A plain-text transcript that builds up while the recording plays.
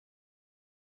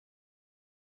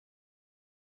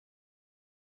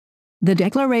The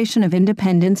Declaration of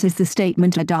Independence is the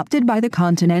statement adopted by the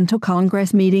Continental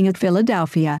Congress meeting at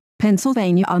Philadelphia,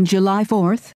 Pennsylvania on July 4,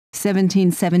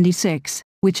 1776,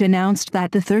 which announced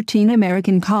that the 13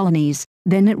 American colonies,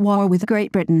 then at war with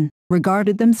Great Britain,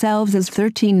 regarded themselves as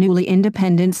 13 newly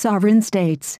independent sovereign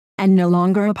states, and no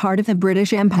longer a part of the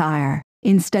British Empire.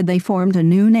 Instead they formed a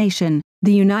new nation,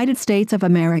 the United States of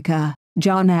America.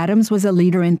 John Adams was a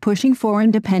leader in pushing for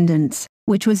independence,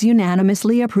 which was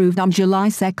unanimously approved on July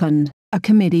 2. A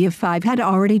committee of 5 had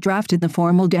already drafted the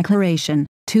formal declaration,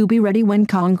 to be ready when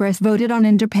Congress voted on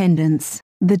independence.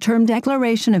 The term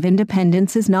Declaration of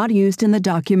Independence is not used in the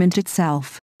document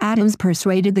itself. Adams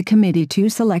persuaded the committee to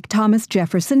select Thomas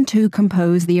Jefferson to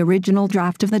compose the original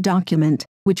draft of the document,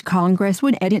 which Congress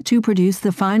would edit to produce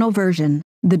the final version.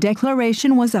 The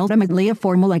declaration was ultimately a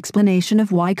formal explanation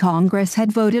of why Congress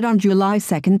had voted on July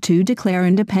 2 to declare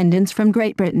independence from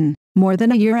Great Britain. More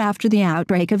than a year after the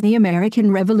outbreak of the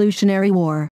American Revolutionary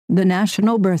War, the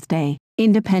national birthday,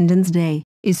 Independence Day,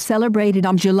 is celebrated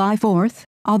on July 4,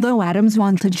 although Adams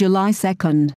wanted July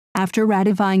 2. After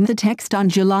ratifying the text on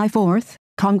July 4,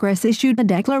 Congress issued a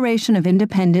Declaration of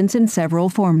Independence in several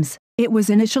forms. It was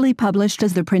initially published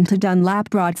as the printed Dunlap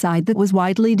broadside that was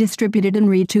widely distributed and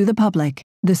read to the public.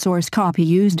 The source copy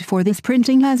used for this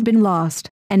printing has been lost,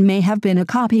 and may have been a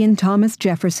copy in Thomas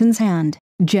Jefferson's hand.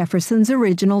 Jefferson's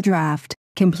original draft,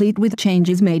 complete with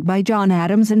changes made by John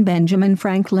Adams and Benjamin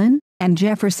Franklin, and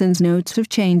Jefferson's notes of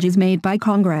changes made by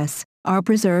Congress, are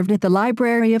preserved at the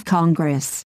Library of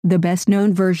Congress. The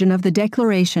best-known version of the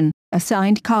Declaration, a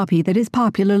signed copy that is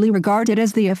popularly regarded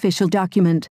as the official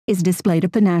document, is displayed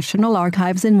at the National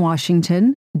Archives in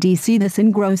Washington, D.C. This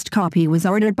engrossed copy was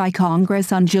ordered by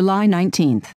Congress on July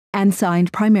 19, and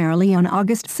signed primarily on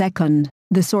August 2.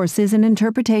 The sources and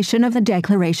interpretation of the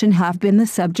Declaration have been the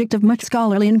subject of much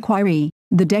scholarly inquiry.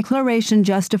 The Declaration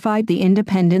justified the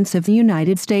independence of the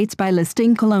United States by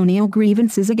listing colonial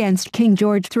grievances against King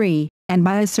George III, and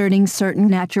by asserting certain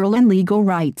natural and legal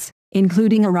rights,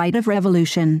 including a right of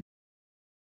revolution.